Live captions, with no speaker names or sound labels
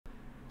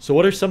So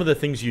what are some of the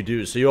things you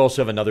do? So you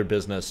also have another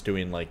business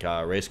doing like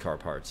race car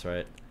parts,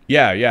 right?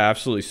 Yeah, yeah,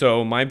 absolutely.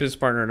 So my business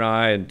partner and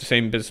I, and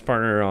same business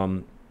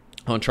partner,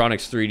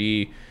 Electronics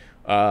 3D,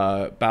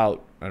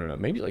 about I don't know,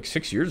 maybe like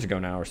 6 years ago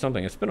now or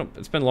something. It's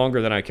been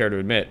longer than I care to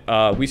admit.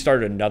 We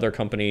started another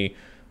company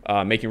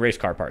making race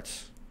car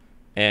parts,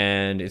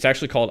 and it's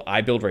actually called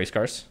I Build Race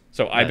Cars.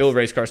 So Nice.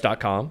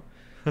 ibuildracecars.com.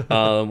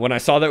 When I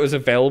saw that was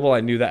available,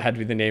 I knew that had to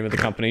be the name of the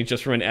company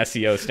just from an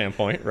SEO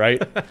standpoint,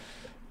 right?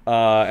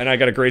 And I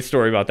got a great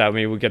story about that.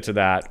 Maybe we'll get to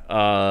that.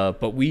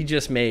 But we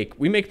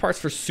make parts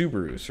for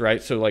Subarus,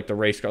 right? So like the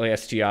race car, like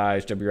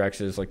STIs,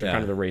 WRXs, like the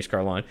kind of the race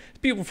car line. It's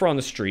people for on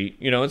the street.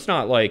 You know, it's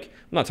not like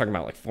I'm not talking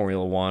about like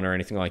Formula One or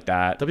anything like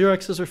that.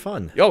 WRXs are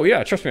fun. Oh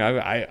yeah, trust me.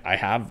 I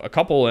have a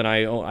couple, and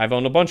I've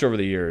owned a bunch over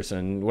the years,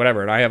 and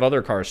whatever. And I have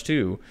other cars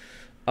too.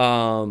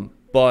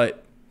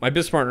 But my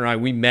business partner and I,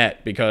 we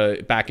met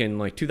because back in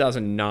like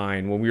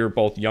 2009 when we were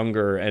both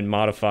younger and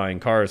modifying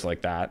cars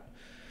like that.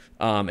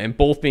 And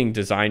both being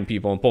design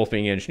people and both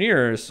being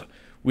engineers,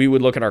 we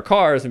would look at our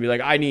cars and be like,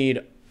 I need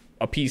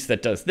a piece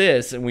that does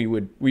this, and we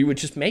would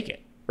just make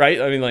it,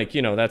 right? I mean, like,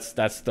 you know, that's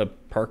the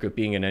perk of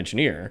being an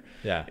engineer,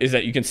 is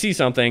that you can see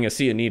something and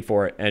see a need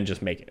for it and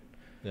just make it.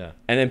 Yeah.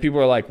 And then people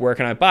are like, where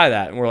can I buy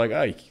that? And we're like,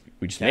 oh,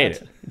 we just made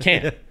it. You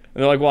can't. And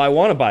they're like, well, I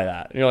want to buy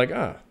that. And you're like,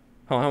 oh,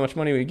 how much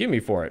money will you give me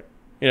for it?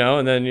 You know,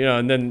 and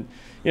then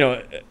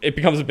it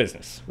becomes a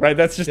business, right?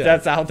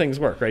 That's how things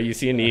work, right? You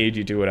see a need,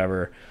 you do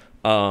whatever.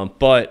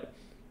 But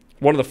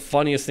one of the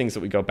funniest things that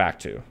we go back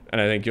to,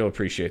 and I think you'll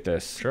appreciate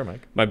this. Sure,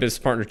 Mike. My business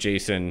partner,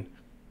 Jason,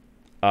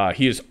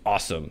 he is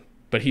awesome,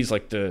 but he's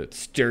like the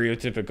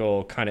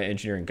stereotypical kind of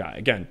engineering guy.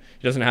 Again,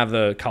 he doesn't have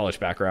the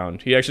college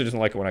background. He actually doesn't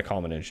like it when I call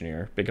him an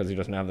engineer because he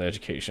doesn't have the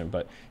education,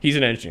 but he's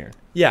an engineer.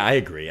 Yeah, I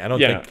agree. I don't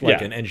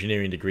think an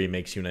engineering degree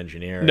makes you an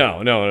engineer.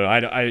 No.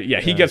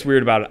 He gets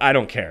weird about it. I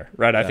don't care,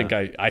 right? I think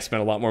I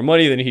spent a lot more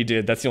money than he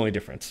did. That's the only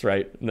difference,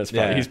 right? And that's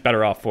fine. He's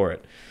better off for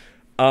it.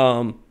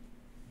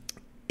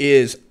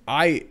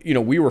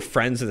 We were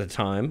friends at the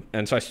time,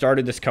 and so I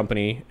started this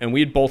company, and we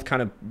had both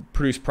kind of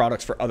produced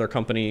products for other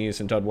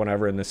companies and done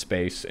whatever in this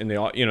space, in the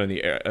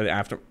automotive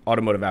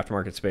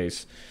aftermarket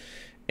space.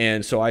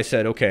 And so I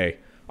said, okay,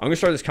 I'm gonna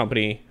start this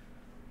company.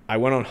 I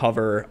went on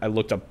Hover, I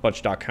looked up a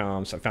bunch of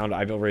 .coms, I found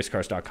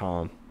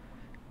ibuildracecars.com,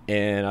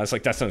 and I was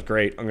like, that sounds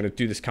great. I'm gonna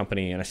do this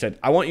company, and I said,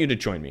 I want you to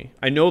join me.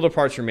 I know the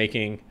parts you're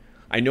making.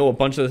 I know a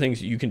bunch of the things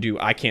that you can do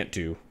I can't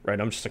do,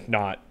 right? I'm just like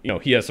not,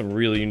 he has some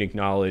really unique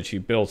knowledge. He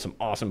builds some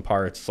awesome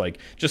parts, like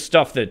just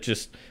stuff that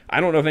just,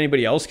 I don't know if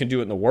anybody else can do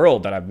it in the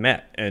world that I've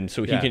met. And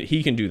so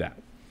he can do that.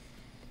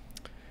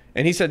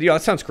 And he said,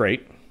 that sounds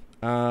great.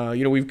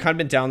 We've kind of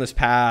been down this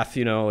path,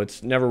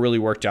 it's never really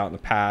worked out in the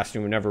past,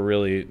 and we never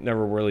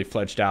really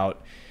fledged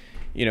out,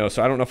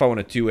 so I don't know if I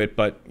want to do it.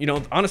 But,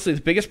 honestly,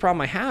 the biggest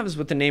problem I have is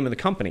with the name of the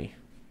company.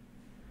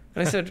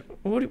 And I said,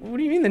 what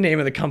do you mean the name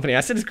of the company? I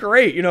said, it's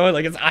great.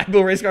 Like it's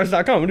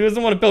ibuildracecars.com. Who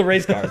doesn't want to build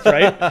race cars,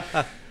 right?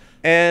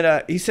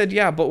 And he said,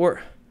 yeah, but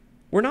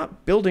we're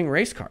not building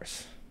race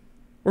cars.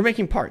 We're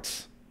making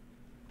parts.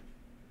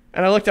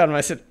 And I looked at him and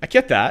I said, I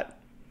get that.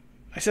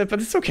 I said,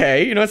 but it's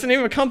okay. It's the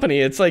name of a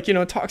company. It's like,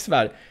 it talks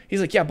about it. He's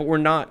like, yeah, but we're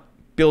not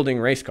building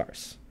race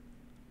cars.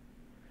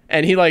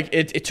 And he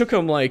it took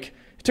him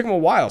a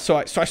while. So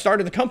I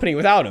started the company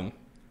without him.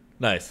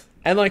 Nice.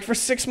 And for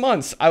 6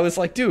 months, I was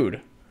like,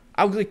 dude,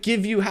 I'll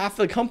give you half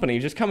the company.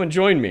 Just come and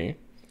join me.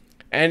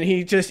 And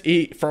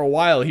for a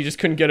while, he just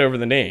couldn't get over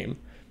the name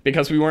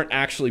because we weren't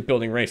actually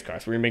building race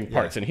cars. We were making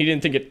parts. And he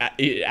didn't think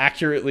it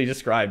accurately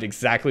described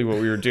exactly what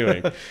we were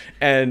doing.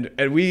 and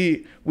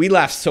we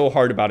laugh so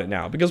hard about it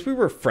now because we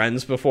were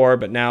friends before,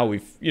 but now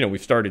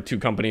we've started 2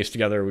 companies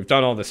together. We've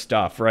done all this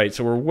stuff, right?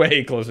 So we're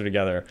way closer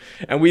together.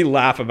 And we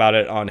laugh about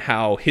it on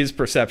how his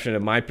perception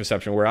and my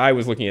perception, where I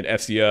was looking at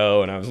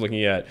SEO and I was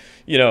looking at,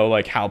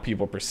 like how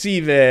people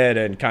perceive it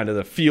and kind of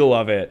the feel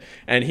of it.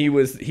 And he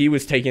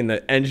was taking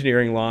the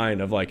engineering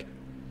line of like,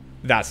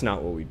 that's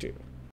not what we do.